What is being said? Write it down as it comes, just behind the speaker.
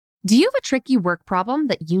Do you have a tricky work problem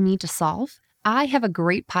that you need to solve? I have a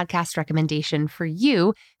great podcast recommendation for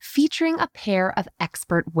you featuring a pair of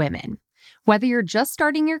expert women. Whether you're just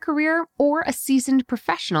starting your career or a seasoned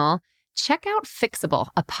professional, check out Fixable,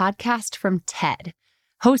 a podcast from TED.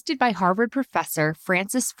 Hosted by Harvard professor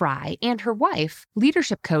Frances Frei and her wife,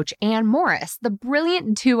 leadership coach Anne Morris, the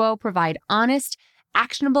brilliant duo provide honest,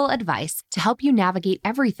 actionable advice to help you navigate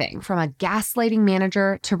everything from a gaslighting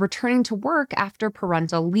manager to returning to work after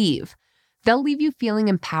parental leave. They'll leave you feeling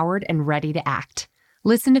empowered and ready to act.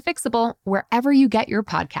 Listen to Fixable wherever you get your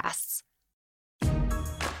podcasts.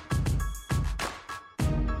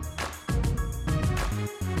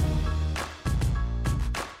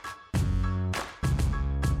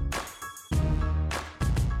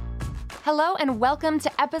 Hello and welcome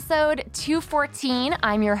to episode 214.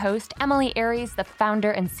 I'm your host, Emily Aries, the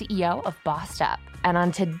founder and CEO of Bossed Up. And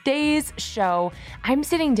on today's show, I'm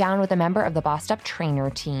sitting down with a member of the Bossed Up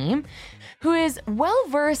trainer team who is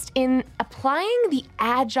well-versed in applying the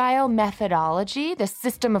agile methodology, the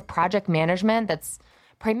system of project management that's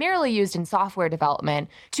primarily used in software development,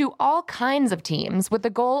 to all kinds of teams with the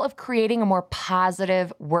goal of creating a more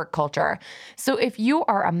positive work culture. So if you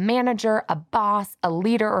are a manager, a boss, a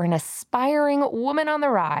leader, or an aspiring woman on the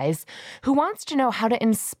rise who wants to know how to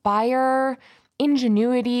inspire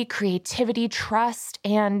ingenuity, creativity, trust,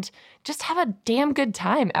 and just have a damn good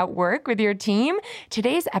time at work with your team,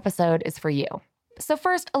 today's episode is for you. So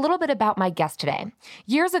first, a little bit about my guest today.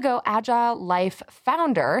 Years ago, Agile Life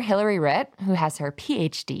founder Hillary Ritt, who has her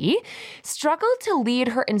PhD, struggled to lead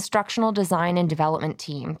her instructional design and development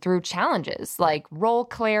team through challenges like role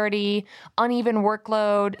clarity, uneven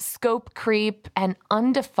workload, scope creep, and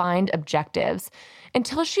undefined objectives,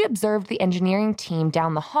 until she observed the engineering team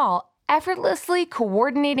down the hall effortlessly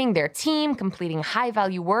coordinating their team, completing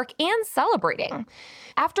high-value work, and celebrating.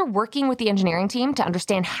 After working with the engineering team to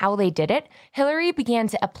understand how they did it, Hillary began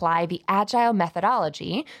to apply the Agile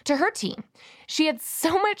methodology to her team. She had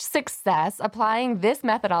so much success applying this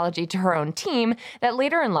methodology to her own team that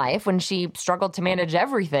later in life, when she struggled to manage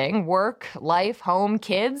everything, work, life, home,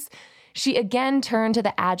 kids, she again turned to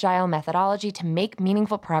the Agile methodology to make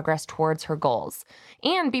meaningful progress towards her goals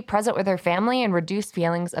and be present with her family and reduce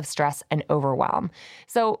feelings of stress and overwhelm.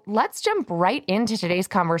 So let's jump right into today's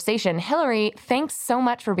conversation. Hillary, thanks so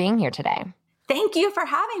much for being here today. Thank you for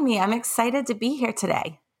having me. I'm excited to be here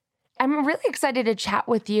today. I'm really excited to chat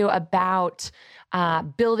with you about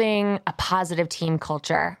building a positive team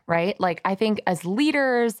culture, right? Like, I think as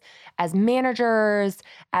leaders, as managers,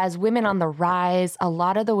 as women on the rise, a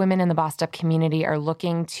lot of the women in the Bossed Up community are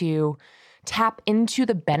looking to tap into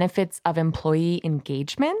the benefits of employee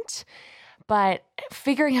engagement. But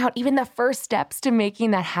figuring out even the first steps to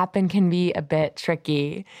making that happen can be a bit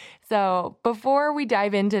tricky. So before we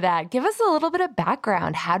dive into that, give us a little bit of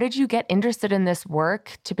background. How did you get interested in this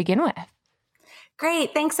work to begin with?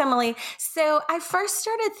 Great. Thanks, Emily. So I first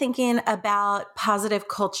started thinking about positive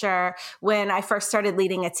culture when I first started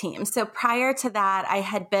leading a team. So prior to that, I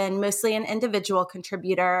had been mostly an individual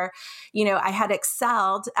contributor. I had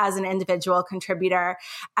excelled as an individual contributor.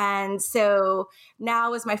 And so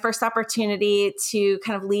now was my first opportunity to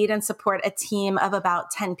kind of lead and support a team of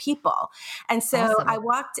about 10 people. And so Awesome. I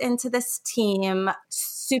walked into this team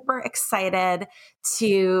super excited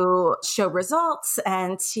to show results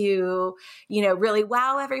and to, really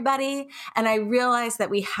wow everybody. And I realized that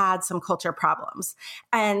we had some culture problems.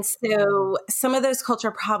 And so some of those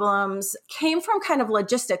culture problems came from kind of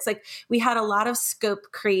logistics. Like, we had a lot of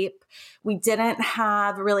scope creep. We didn't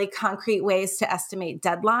have really concrete ways to estimate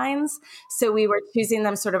deadlines. So we were choosing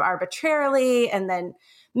them sort of arbitrarily and then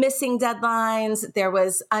missing deadlines. There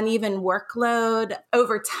was uneven workload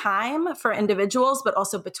over time for individuals, but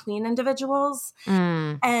also between individuals.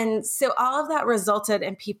 And so all of that resulted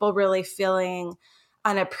in people really feeling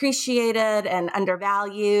unappreciated and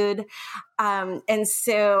undervalued. And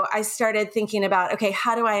so I started thinking about, okay,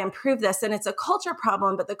 how do I improve this? And it's a culture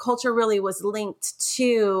problem, but the culture really was linked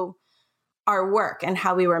to our work and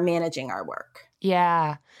how we were managing our work.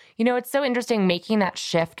 Yeah. It's so interesting making that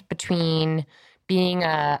shift between being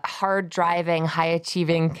a hard-driving,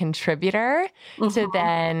 high-achieving contributor to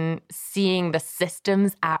then seeing the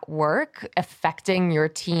systems at work affecting your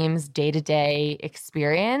team's day-to-day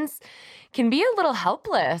experience can be a little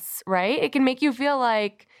helpless, right? It can make you feel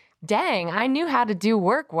like, dang, I knew how to do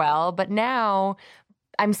work well, but now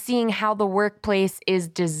I'm seeing how the workplace is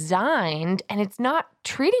designed and it's not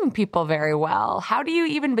treating people very well. How do you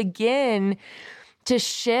even begin to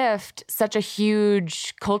shift such a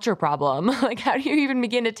huge culture problem? Like, how do you even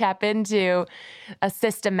begin to tap into a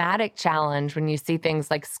systematic challenge when you see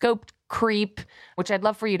things like scope creep, which I'd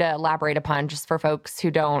love for you to elaborate upon just for folks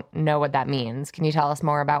who don't know what that means. Can you tell us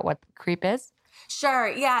more about what creep is? Sure.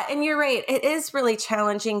 Yeah. And you're right. It is really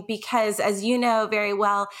challenging because, as you know very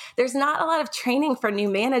well, there's not a lot of training for new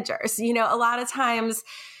managers. A lot of times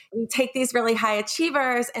we take these really high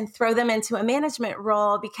achievers and throw them into a management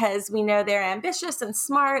role because we know they're ambitious and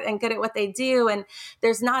smart and good at what they do. And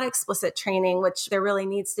there's not explicit training, which there really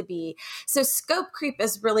needs to be. So scope creep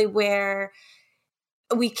is really where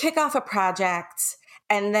we kick off a project,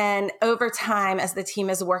 and then over time, as the team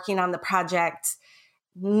is working on the project,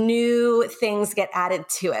 new things get added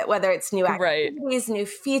to it, whether it's new activities, new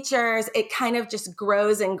features. It kind of just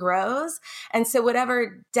grows and grows. And so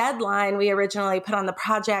whatever deadline we originally put on the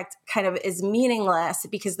project kind of is meaningless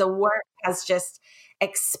because the work has just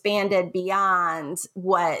expanded beyond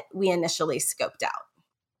what we initially scoped out.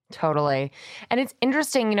 Totally. And it's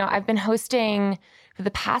interesting, I've been hosting for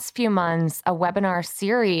the past few months a webinar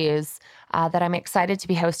series that I'm excited to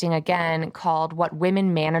be hosting again called What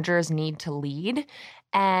Women Managers Need to Lead.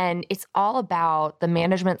 And it's all about the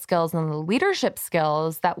management skills and the leadership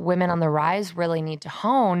skills that women on the rise really need to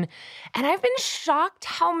hone. And I've been shocked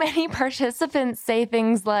how many participants say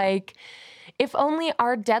things like, if only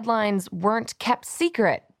our deadlines weren't kept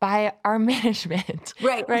secret by our management,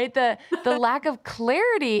 right? The lack of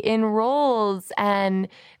clarity in roles and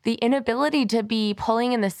the inability to be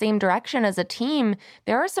pulling in the same direction as a team.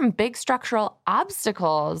 There are some big structural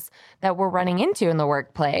obstacles that we're running into in the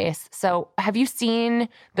workplace. So have you seen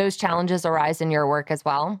those challenges arise in your work as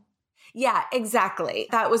well? Yeah, exactly.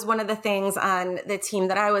 That was one of the things on the team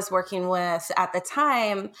that I was working with at the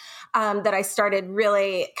time that I started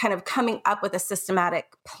really kind of coming up with a systematic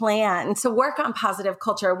plan to work on positive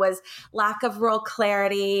culture was lack of role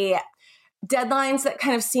clarity, deadlines that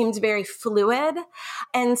kind of seemed very fluid.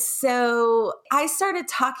 And so I started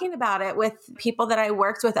talking about it with people that I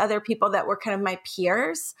worked with, other people that were kind of my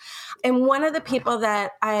peers. And one of the people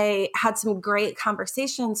that I had some great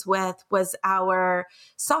conversations with was our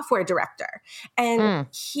software director. And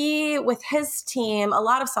he, with his team, a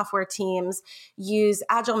lot of software teams use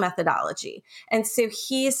agile methodology. And so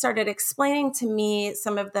he started explaining to me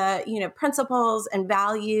some of the, principles and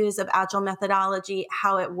values of agile methodology,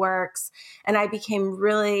 how it works. And I became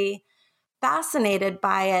really fascinated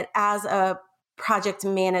by it as a project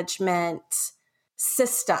management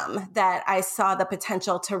system that I saw the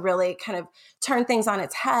potential to really kind of turn things on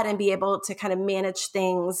its head and be able to kind of manage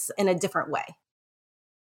things in a different way.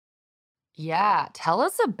 Yeah. Tell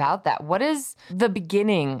us about that. What is the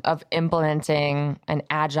beginning of implementing an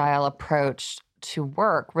agile approach to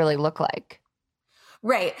work really look like?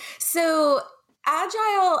 Right. So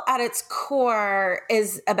Agile at its core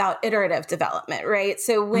is about iterative development, right?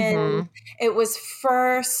 So when it was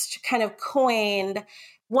first kind of coined,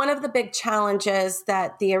 one of the big challenges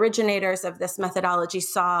that the originators of this methodology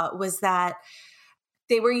saw was that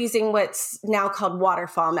they were using what's now called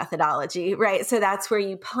waterfall methodology, right? So that's where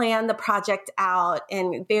you plan the project out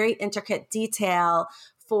in very intricate detail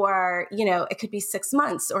for, it could be 6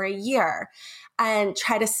 months or a year, and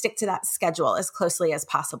try to stick to that schedule as closely as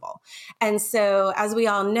possible. And so, as we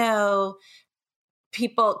all know,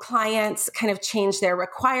 clients kind of change their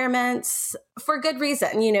requirements for good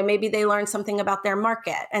reason. Maybe they learn something about their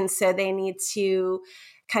market. And so they need to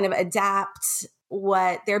kind of adapt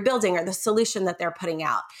what they're building or the solution that they're putting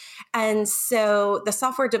out. And so the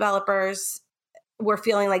software developers were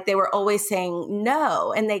feeling like they were always saying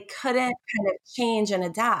no, and they couldn't kind of change and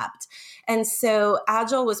adapt. And so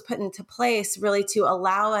Agile was put into place really to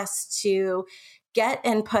allow us to get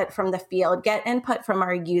input from the field, get input from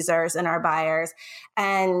our users and our buyers,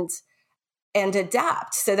 and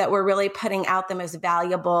adapt so that we're really putting out the most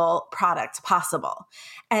valuable product possible.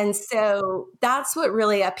 And so that's what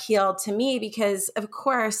really appealed to me because, of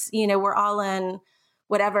course, we're all in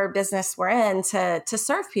whatever business we're in to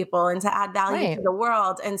serve people and to add value to the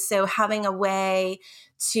world. And so having a way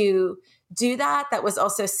to do that was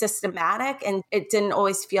also systematic, and it didn't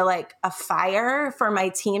always feel like a fire for my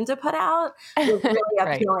team to put out was really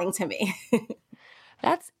appealing to me.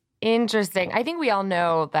 That's interesting. I think we all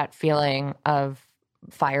know that feeling of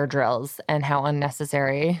fire drills and how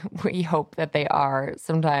unnecessary we hope that they are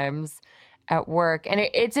sometimes at work. And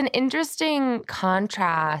it's an interesting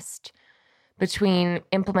contrast between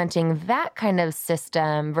implementing that kind of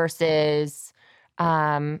system versus,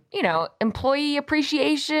 employee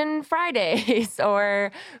appreciation Fridays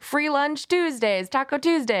or free lunch Tuesdays, Taco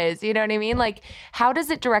Tuesdays. You know what I mean? Like, how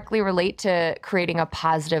does it directly relate to creating a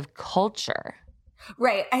positive culture?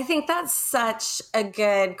 Right. I think that's such a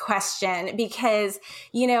good question because,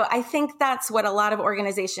 I think that's what a lot of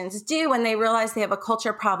organizations do when they realize they have a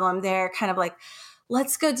culture problem. They're kind of like,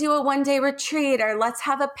 let's go do a 1-day retreat, or let's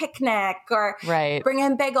have a picnic, or Right. bring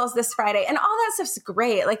in bagels this Friday. And all that stuff's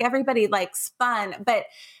great. Like everybody likes fun, but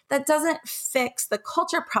that doesn't fix the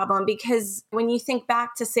culture problem, because when you think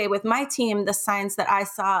back to, say, with my team, the signs that I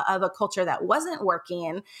saw of a culture that wasn't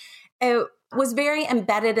working, it was very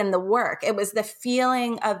embedded in the work. It was the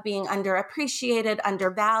feeling of being underappreciated,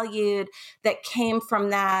 undervalued that came from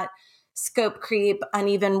that scope creep,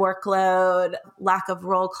 uneven workload, lack of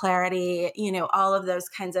role clarity, all of those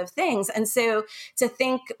kinds of things. And so to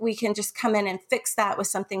think we can just come in and fix that with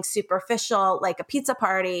something superficial like a pizza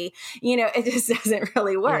party, it just doesn't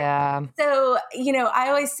really work. Yeah. So, I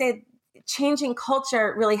always say changing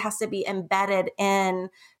culture really has to be embedded in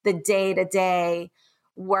the day-to-day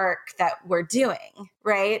work that we're doing,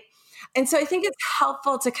 right? And so I think it's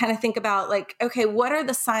helpful to kind of think about like, okay, what are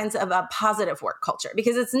the signs of a positive work culture?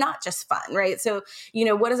 Because it's not just fun, right? So,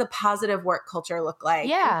 what does a positive work culture look like?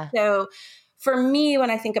 Yeah. So for me, when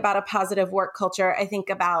I think about a positive work culture, I think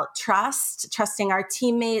about trusting our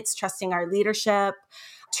teammates, trusting our leadership,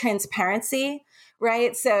 transparency.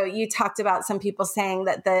 Right. So you talked about some people saying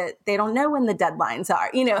that they don't know when the deadlines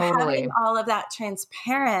are, Totally. having all of that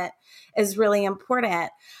transparent is really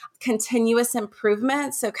important. Continuous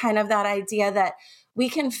improvement. So kind of that idea that we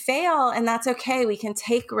can fail and that's okay. We can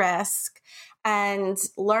take risk and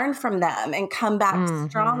learn from them and come back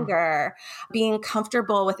stronger, being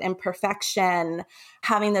comfortable with imperfection,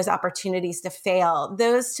 having those opportunities to fail.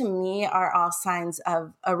 Those to me are all signs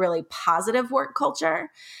of a really positive work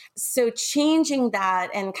culture. So changing that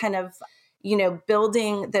and kind of,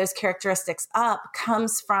 building those characteristics up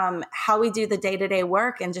comes from how we do the day-to-day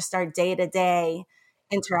work and just our day-to-day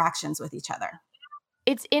interactions with each other.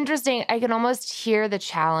 It's interesting. I can almost hear the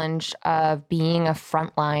challenge of being a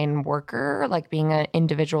frontline worker, like being an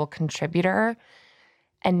individual contributor,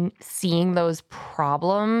 and seeing those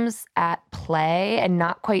problems at play and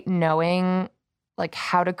not quite knowing like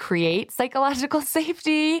how to create psychological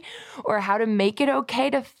safety or how to make it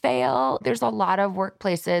okay to fail. There's a lot of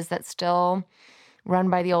workplaces that still run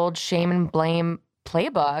by the old shame and blame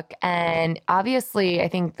playbook. And obviously, I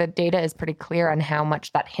think the data is pretty clear on how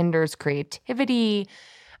much that hinders creativity,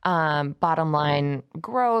 bottom line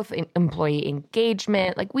growth, employee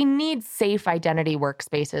engagement. Like we need safe identity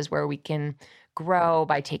workspaces where we can grow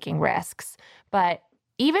by taking risks. But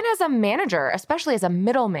even as a manager, especially as a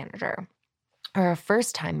middle manager or a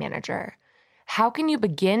first-time manager, how can you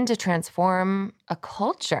begin to transform a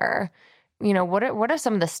culture? What are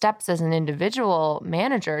some of the steps as an individual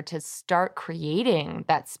manager to start creating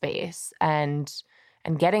that space and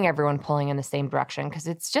getting everyone pulling in the same direction? Because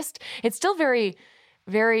it's still very,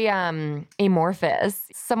 very amorphous,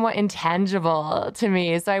 somewhat intangible to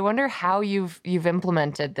me. So I wonder how you've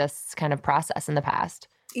implemented this kind of process in the past.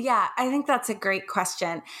 Yeah, I think that's a great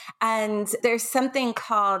question. And there's something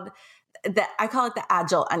called I call it the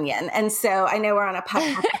agile onion. And so I know we're on a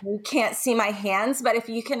podcast, you can't see my hands, but if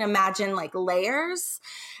you can imagine like layers,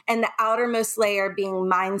 and the outermost layer being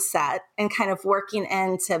mindset and kind of working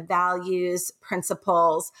into values,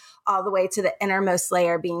 principles, all the way to the innermost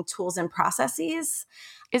layer being tools and processes.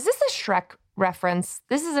 Is this a Shrek reference?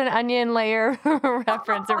 This is an onion layer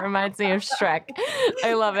reference. It reminds me of Shrek.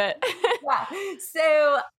 I love it. Yeah.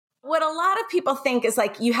 So what a lot of people think is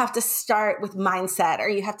like you have to start with mindset or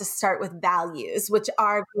you have to start with values, which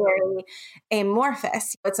are very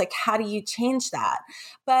amorphous. It's like, how do you change that?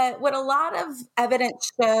 But what a lot of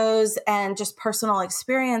evidence shows and just personal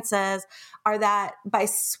experiences are that by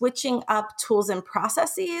switching up tools and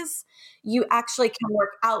processes, you actually can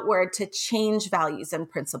work outward to change values and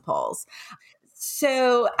principles.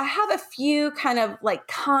 So I have a few kind of like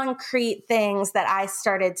concrete things that I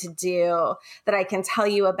started to do that I can tell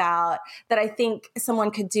you about that I think someone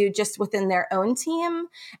could do just within their own team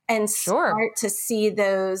and start to see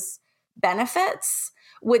those benefits,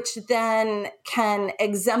 which then can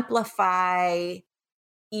exemplify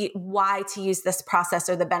why to use this process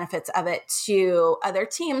or the benefits of it to other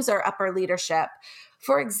teams or upper leadership.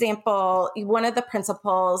 For example, one of the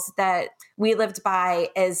principles that we lived by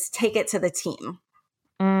is take it to the team.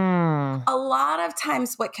 A lot of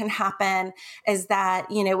times what can happen is that,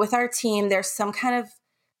 with our team, there's some kind of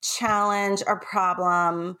challenge or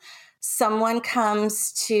problem. Someone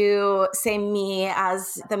comes to, say, me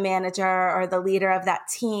as the manager or the leader of that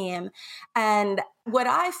team. And what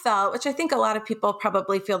I felt, which I think a lot of people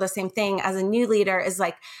probably feel the same thing as a new leader, is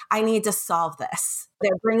like, I need to solve this.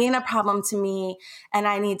 They're bringing a problem to me and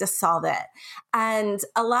I need to solve it. And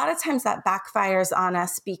a lot of times that backfires on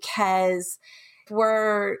us because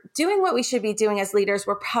we're doing what we should be doing as leaders.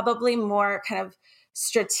 We're probably more kind of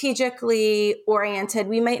strategically oriented.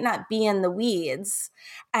 We might not be in the weeds.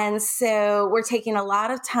 And so we're taking a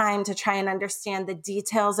lot of time to try and understand the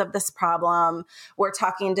details of this problem. We're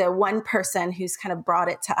talking to one person who's kind of brought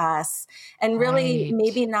it to us and really Right.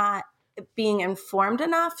 maybe not being informed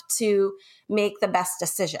enough to make the best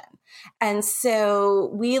decision. And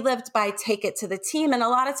so we lived by take it to the team. And a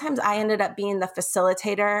lot of times I ended up being the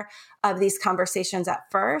facilitator of these conversations at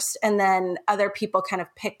first. And then other people kind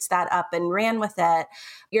of picked that up and ran with it.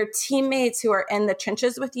 Your teammates who are in the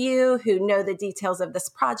trenches with you, who know the details of this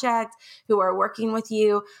project, who are working with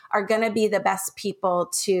you, are going to be the best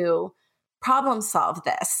people to problem solve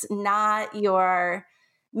this, not your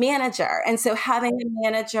manager. And so having a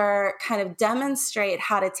manager kind of demonstrate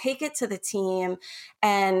how to take it to the team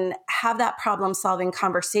and have that problem solving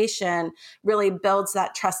conversation really builds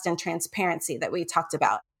that trust and transparency that we talked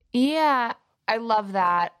about. Yeah, I love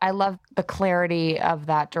that. I love the clarity of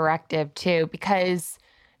that directive too, because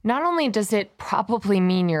not only does it probably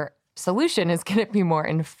mean your solution is going to be more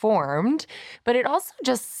informed, but it also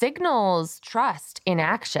just signals trust in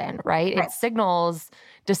action, right? Right. It signals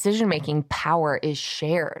decision-making power is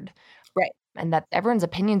shared. Right. And that everyone's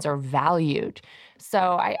opinions are valued.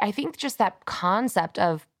 So I think just that concept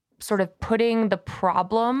of sort of putting the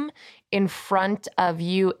problem in front of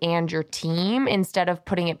you and your team instead of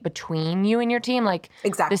putting it between you and your team, like,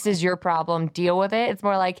 Exactly. This is your problem, deal with it. It's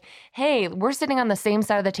more like, hey, we're sitting on the same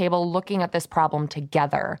side of the table looking at this problem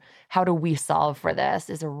together. How do we solve for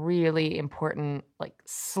this is a really important, like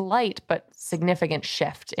slight but significant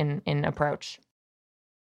shift in approach.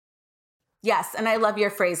 Yes. And I love your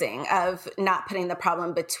phrasing of not putting the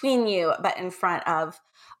problem between you, but in front of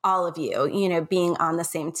all of you, being on the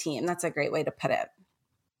same team. That's a great way to put it.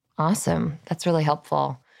 Awesome. That's really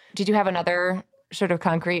helpful. Did you have another sort of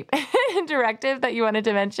concrete directive that you wanted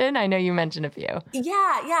to mention? I know you mentioned a few. Yeah.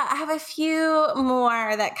 I have a few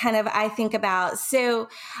more that kind of I think about. So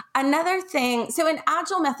another thing, so in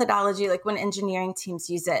agile methodology, like when engineering teams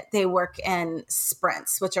use it, they work in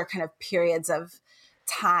sprints, which are kind of periods of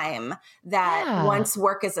time that once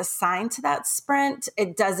work is assigned to that sprint,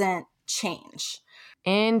 it doesn't change.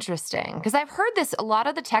 Interesting. Because I've heard this, a lot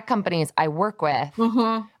of the tech companies I work with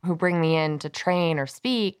who bring me in to train or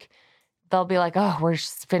speak, they'll be like, oh, we're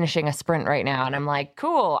just finishing a sprint right now. And I'm like,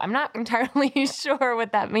 cool. I'm not entirely sure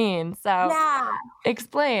what that means. So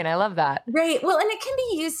explain. I love that. Right. Well, and it can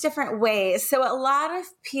be used different ways. So a lot of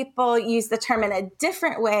people use the term in a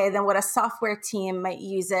different way than what a software team might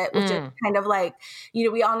use it, which is kind of like,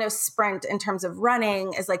 we all know sprint in terms of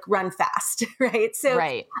running is like run fast, right? So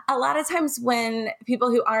a lot of times when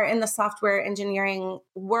people who are in the software engineering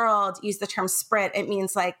world use the term sprint, it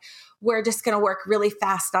means like, we're just going to work really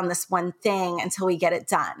fast on this one thing until we get it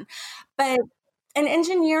done. But in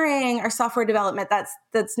engineering or software development,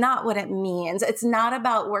 that's not what it means. It's not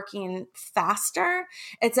about working faster.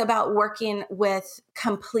 It's about working with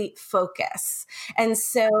complete focus. And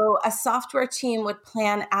so a software team would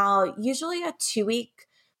plan out usually a 2-week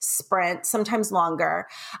sprint, sometimes longer.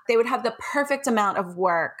 They would have the perfect amount of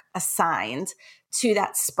work assigned to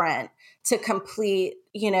that sprint to complete,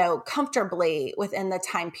 comfortably within the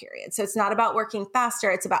time period. So it's not about working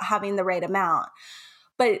faster. It's about having the right amount.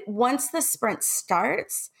 But once the sprint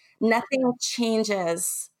starts, nothing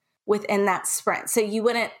changes within that sprint. So you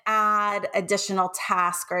wouldn't add additional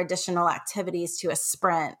tasks or additional activities to a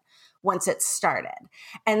sprint once it's started.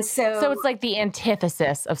 And so it's like the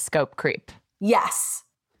antithesis of scope creep. Yes.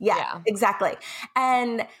 Yeah, exactly.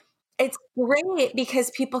 And it's great because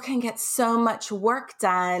people can get so much work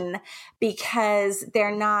done because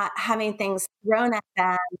they're not having things thrown at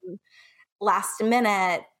them last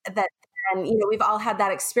minute that, and we've all had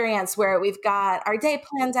that experience where we've got our day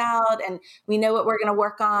planned out and we know what we're going to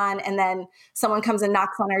work on. And then someone comes and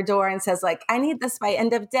knocks on our door and says like, I need this by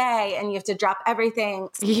end of day. And you have to drop everything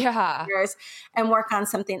and work on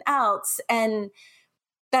something else. And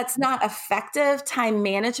that's not effective time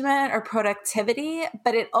management or productivity,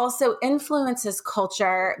 but it also influences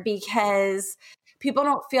culture because people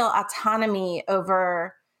don't feel autonomy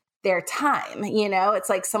over their time. It's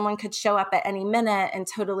like someone could show up at any minute and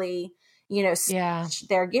totally, switch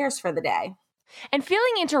their gears for the day. And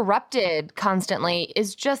feeling interrupted constantly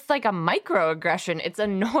is just like a microaggression. It's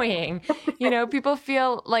annoying. People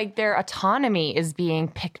feel like their autonomy is being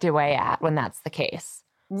picked away at when that's the case.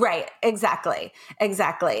 Right. Exactly.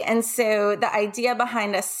 And so the idea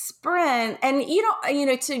behind a sprint, and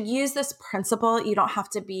to use this principle, you don't have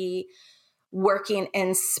to be working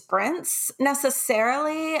in sprints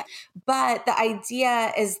necessarily, but the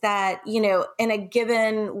idea is that, in a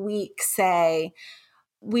given week, say,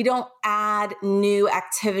 we don't add new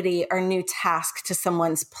activity or new task to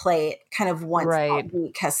someone's plate kind of once that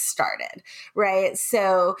week has started, right?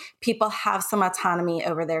 So people have some autonomy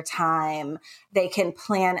over their time. They can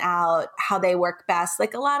plan out how they work best.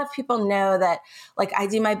 Like a lot of people know that like I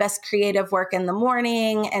do my best creative work in the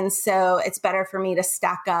morning. And so it's better for me to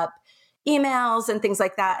stack up emails and things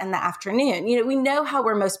like that in the afternoon. We know how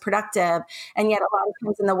we're most productive. And yet a lot of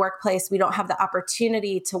times in the workplace, we don't have the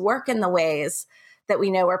opportunity to work in the ways that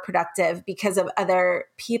we know are productive because of other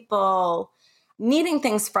people needing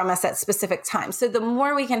things from us at specific times. So the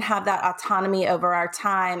more we can have that autonomy over our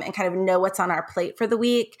time and kind of know what's on our plate for the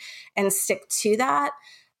week and stick to that,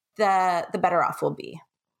 the better off we'll be.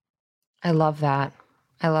 I love that.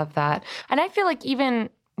 I love that. And I feel like even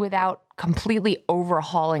without completely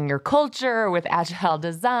overhauling your culture with agile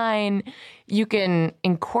design, you can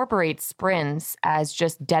incorporate sprints as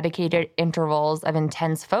just dedicated intervals of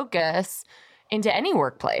intense focus into any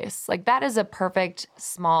workplace. Like that is a perfect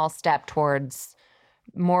small step towards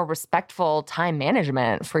more respectful time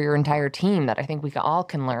management for your entire team that I think we all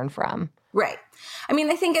can learn from. Right. I mean,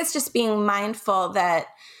 I think it's just being mindful that,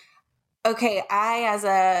 okay, I as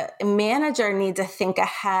a manager need to think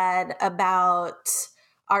ahead about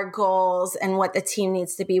our goals and what the team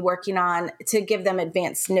needs to be working on to give them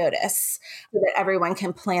advance notice so that everyone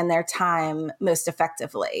can plan their time most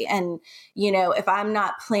effectively. And, if I'm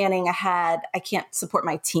not planning ahead, I can't support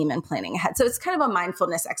my team in planning ahead. So it's kind of a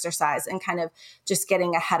mindfulness exercise and kind of just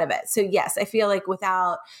getting ahead of it. So yes, I feel like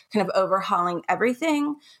without kind of overhauling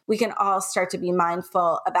everything, we can all start to be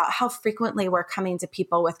mindful about how frequently we're coming to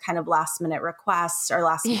people with kind of last minute requests or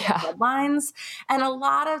last minute deadlines. And a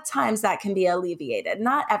lot of times that can be alleviated.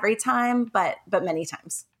 Not every time, but many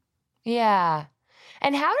times. Yeah.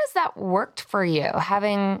 And how does that work for you,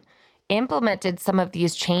 having implemented some of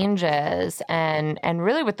these changes and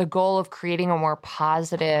really with the goal of creating a more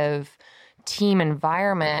positive team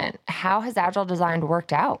environment? How has Agile Design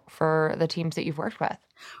worked out for the teams that you've worked with?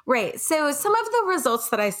 Right. So some of the results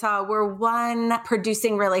that I saw were one,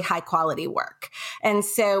 producing really high quality work. And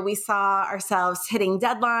so we saw ourselves hitting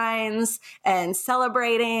deadlines and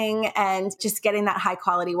celebrating and just getting that high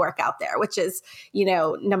quality work out there, which is,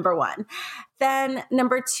 number one. Then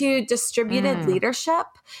number two, distributed leadership.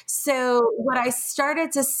 So what I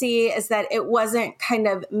started to see is that it wasn't kind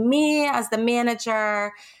of me as the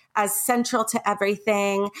manager as central to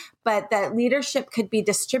everything, but that leadership could be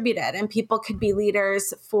distributed and people could be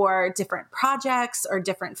leaders for different projects or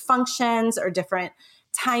different functions or different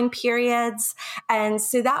time periods. And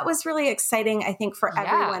so that was really exciting, I think, for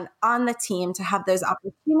everyone on the team to have those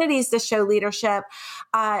opportunities to show leadership.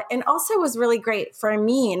 And also was really great for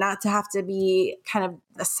me not to have to be kind of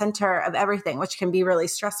the center of everything, which can be really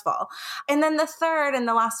stressful. And then the third and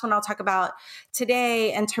the last one I'll talk about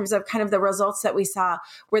today in terms of kind of the results that we saw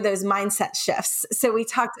were those mindset shifts. So we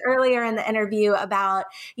talked earlier in the interview about,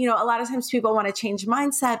 a lot of times people want to change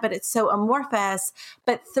mindset, but it's so amorphous.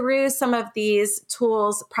 But through some of these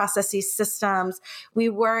tools, processes, systems, we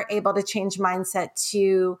were able to change mindset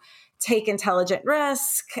to take intelligent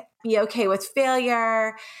risk, be okay with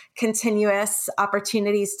failure, continuous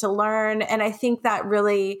opportunities to learn. And I think that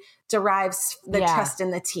really derives the trust in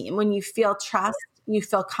the team. When you feel trust, you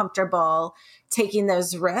feel comfortable taking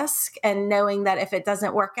those risks and knowing that if it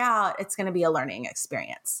doesn't work out, it's going to be a learning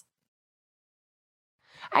experience.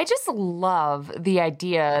 I just love the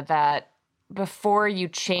idea that before you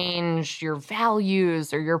change your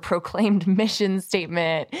values or your proclaimed mission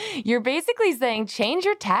statement, you're basically saying change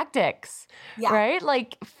your tactics, right?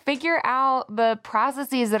 Like figure out the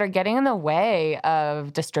processes that are getting in the way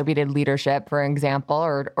of distributed leadership, for example,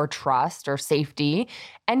 or trust or safety,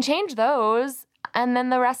 and change those, and then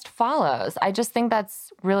the rest follows. I just think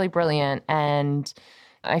that's really brilliant. And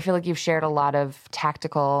I feel like you've shared a lot of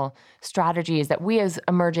tactical strategies that we as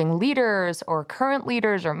emerging leaders or current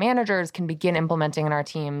leaders or managers can begin implementing in our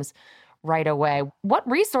teams right away. What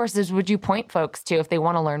resources would you point folks to if they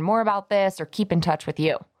want to learn more about this or keep in touch with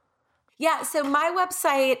you? Yeah, so my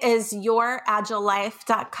website is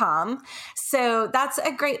youragilelife.com. So that's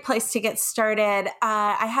a great place to get started.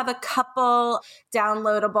 I have a couple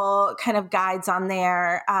downloadable kind of guides on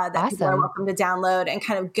there that people are welcome to download and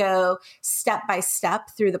kind of go step by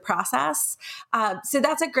step through the process. So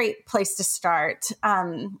that's a great place to start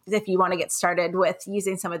if you want to get started with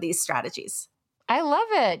using some of these strategies. I love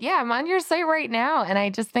it. Yeah, I'm on your site right now, and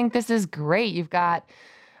I just think this is great. You've got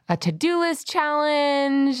a to-do list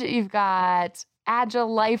challenge. You've got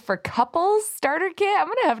Agile Life for Couples starter kit. I'm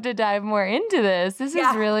going to have to dive more into this. This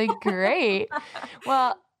is really great.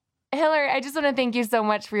 Well, Hillary, I just want to thank you so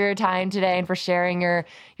much for your time today and for sharing your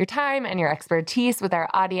time and your expertise with our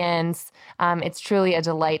audience. It's truly a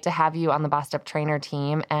delight to have you on the Bossed Up Trainer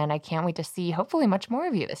team, and I can't wait to see hopefully much more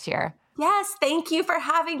of you this year. Yes, thank you for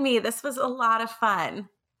having me. This was a lot of fun.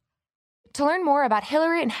 To learn more about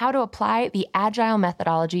Hillary and how to apply the Agile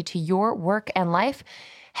methodology to your work and life,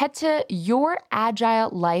 head to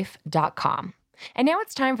youragilelife.com. And now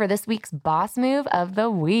it's time for this week's Boss Move of the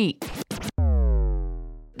Week.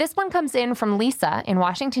 This one comes in from Lisa in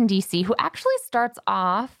Washington, D.C., who actually starts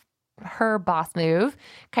off her boss move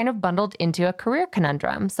kind of bundled into a career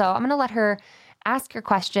conundrum. So I'm going to let her ask her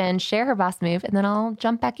question, share her boss move, and then I'll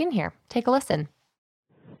jump back in here. Take a listen.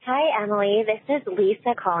 Hi, Emily. This is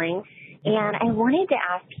Lisa calling, and I wanted to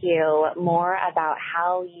ask you more about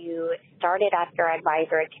how you started up your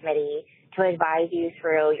advisory committee to advise you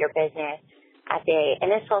through your business at the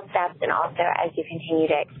initial steps and also as you continue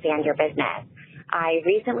to expand your business. I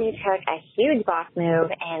recently took a huge boss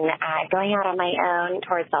move in going out on my own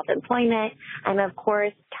towards self-employment. I'm, of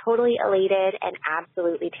course, totally elated and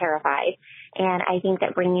absolutely terrified. And I think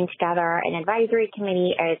that bringing together an advisory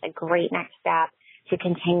committee is a great next step to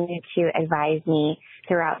continue to advise me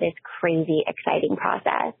throughout this crazy, exciting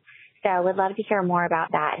process. So I would love to hear more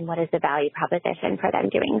about that and what is the value proposition for them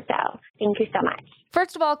doing so. Thank you so much.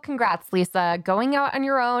 First of all, congrats, Lisa. Going out on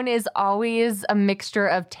your own is always a mixture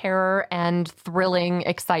of terror and thrilling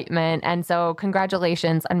excitement. And so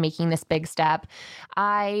congratulations on making this big step.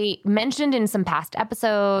 I mentioned in some past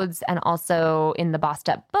episodes and also in the Bossed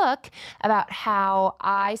Up book about how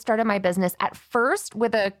I started my business at first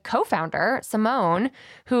with a co-founder, Simone,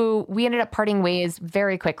 who we ended up parting ways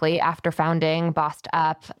very quickly after founding Bossed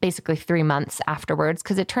Up, basically 3 months afterwards,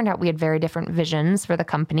 because it turned out we had very different visions for the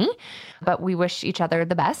company, but we wish each other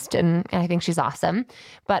the best, and I think she's awesome.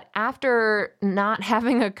 But after not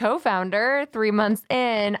having a co-founder 3 months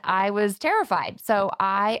in, I was terrified. So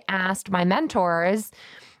I asked my mentors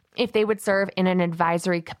if they would serve in an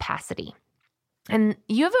advisory capacity. And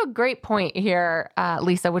you have a great point here,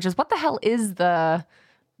 Lisa, which is what the hell is the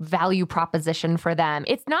value proposition for them?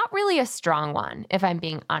 It's not really a strong one, if I'm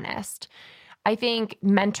being honest. I think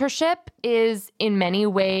mentorship is in many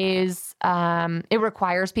ways, it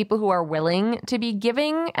requires people who are willing to be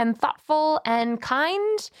giving and thoughtful and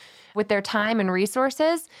kind with their time and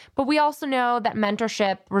resources. But we also know that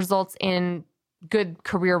mentorship results in good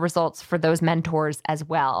career results for those mentors as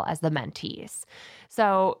well as the mentees.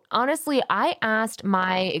 So honestly, I asked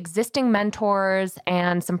my existing mentors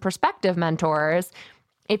and some prospective mentors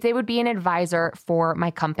if they would be an advisor for my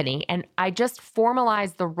company. And I just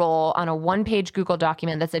formalized the role on a one-page Google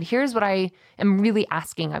document that said, here's what I am really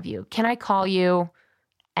asking of you. Can I call you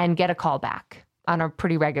and get a call back on a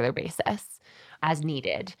pretty regular basis as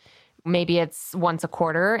needed? Maybe it's once a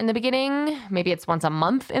quarter in the beginning. Maybe it's once a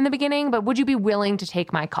month in the beginning. But would you be willing to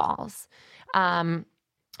take my calls?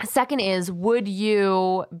 Second is, would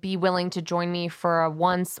you be willing to join me for a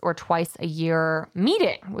once or twice a year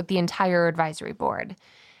meeting with the entire advisory board?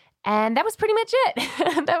 And that was pretty much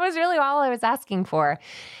it. That was really all I was asking for.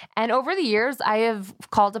 And over the years, I have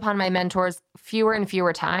called upon my mentors fewer and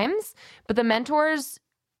fewer times. But the mentors,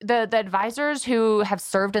 the advisors who have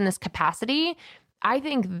served in this capacity, I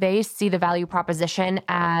think they see the value proposition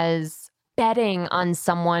as betting on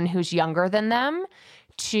someone who's younger than them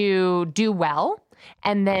to do well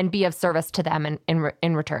and then be of service to them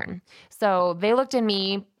in return. So they looked at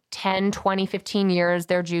me 10, 20, 15 years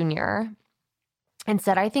their junior and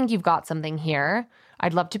said, I think you've got something here.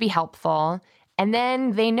 I'd love to be helpful. And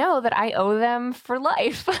then they know that I owe them for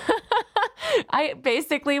life. I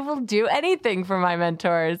basically will do anything for my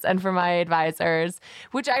mentors and for my advisors,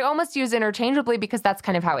 which I almost use interchangeably because that's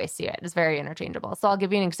kind of how I see it. It's very interchangeable. So I'll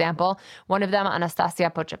give you an example. One of them,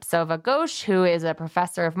 Anastasia Pochepsova-Ghosh, who is a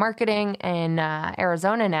professor of marketing in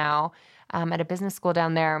Arizona now at a business school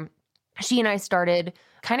down there. She and I started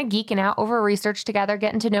kind of geeking out over research together,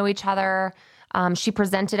 getting to know each other. She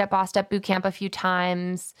presented at Bossed Up Bootcamp a few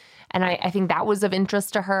times, and I think that was of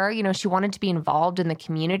interest to her. You know, she wanted to be involved in the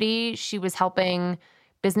community. She was helping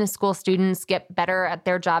business school students get better at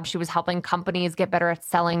their job. She was helping companies get better at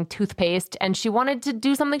selling toothpaste, and she wanted to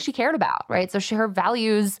do something she cared about, right? So her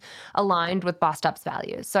values aligned with Bossed Up's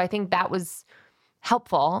values. So I think that was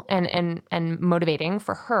helpful and motivating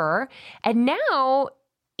for her. And now,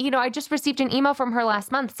 you know, I just received an email from her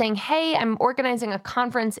last month saying, hey, I'm organizing a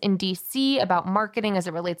conference in DC about marketing as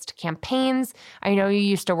it relates to campaigns. I know you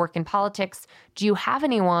used to work in politics. Do you have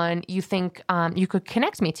anyone you think you could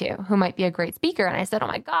connect me to who might be a great speaker? And I said, oh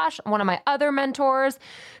my gosh, one of my other mentors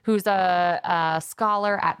who's a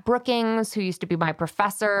scholar at Brookings, who used to be my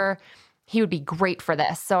professor, he would be great for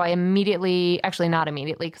this. So I immediately, actually not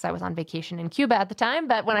immediately because I was on vacation in Cuba at the time,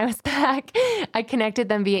 but when I was back, I connected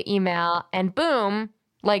them via email and boom,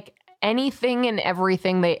 like anything and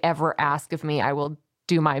everything they ever ask of me, I will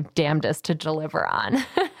do my damnedest to deliver on.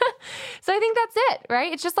 So I think that's it,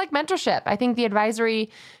 right? It's just like mentorship. I think the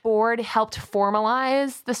advisory board helped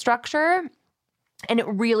formalize the structure, and it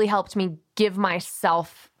really helped me give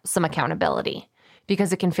myself some accountability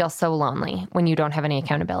because it can feel so lonely when you don't have any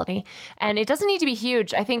accountability. And it doesn't need to be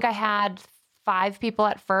huge. I think I had 5 people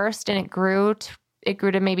at first, and it grew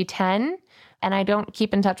to maybe 10. And I don't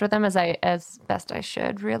keep in touch with them as best I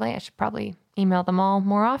should, really. I should probably email them all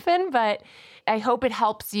more often, but I hope it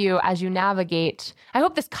helps you as you navigate. I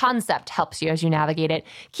hope this concept helps you as you navigate it.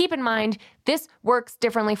 Keep in mind, this works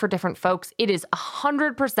differently for different folks. It is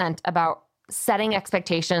 100% about setting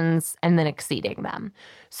expectations and then exceeding them.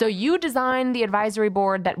 So you design the advisory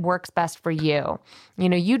board that works best for you.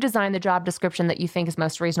 You design the job description that you think is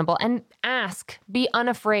most reasonable, and ask, be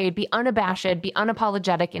unafraid, be unabashed, be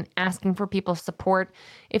unapologetic in asking for people's support.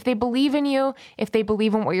 If they believe in you, if they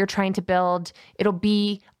believe in what you're trying to build, it'll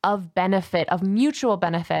be of benefit, of mutual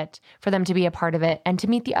benefit for them to be a part of it and to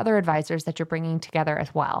meet the other advisors that you're bringing together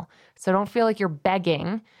as well. So don't feel like you're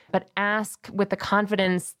begging, but ask with the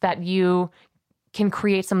confidence that you can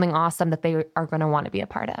create something awesome that they are going to want to be a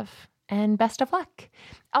part of. And best of luck.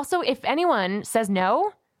 Also, if anyone says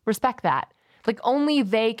no, respect that. Like, only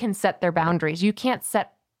they can set their boundaries. You can't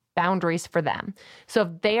set boundaries for them. So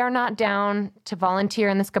if they are not down to volunteer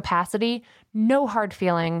in this capacity, no hard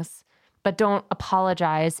feelings, but don't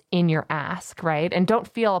apologize in your ask, right? And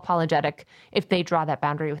don't feel apologetic if they draw that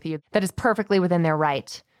boundary with you. That is perfectly within their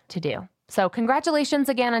right to do. So congratulations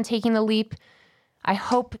again on taking the leap. I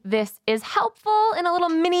hope this is helpful in a little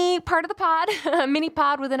mini part of the pod, a mini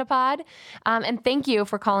pod within a pod. And thank you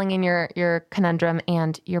for calling in your conundrum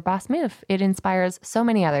and your boss move. It inspires so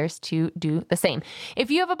many others to do the same.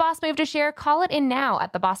 If you have a boss move to share, call it in now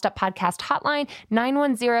at the Bossed Up Podcast hotline,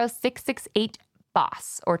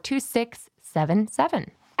 910-668-BOSS or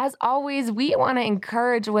 2677. As always, we want to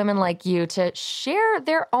encourage women like you to share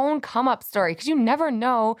their own come-up story, because you never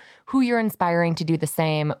know who you're inspiring to do the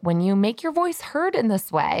same when you make your voice heard in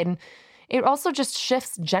this way. And it also just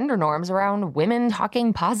shifts gender norms around women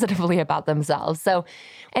talking positively about themselves. So,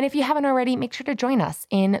 and if you haven't already, make sure to join us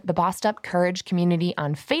in the Bossed Up Courage community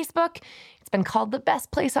on Facebook. It's been called the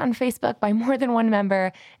best place on Facebook by more than one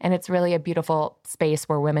member, and it's really a beautiful space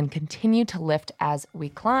where women continue to lift as we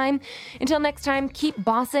climb. Until next time, keep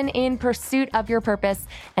bossing in pursuit of your purpose,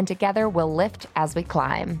 and together we'll lift as we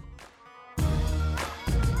climb.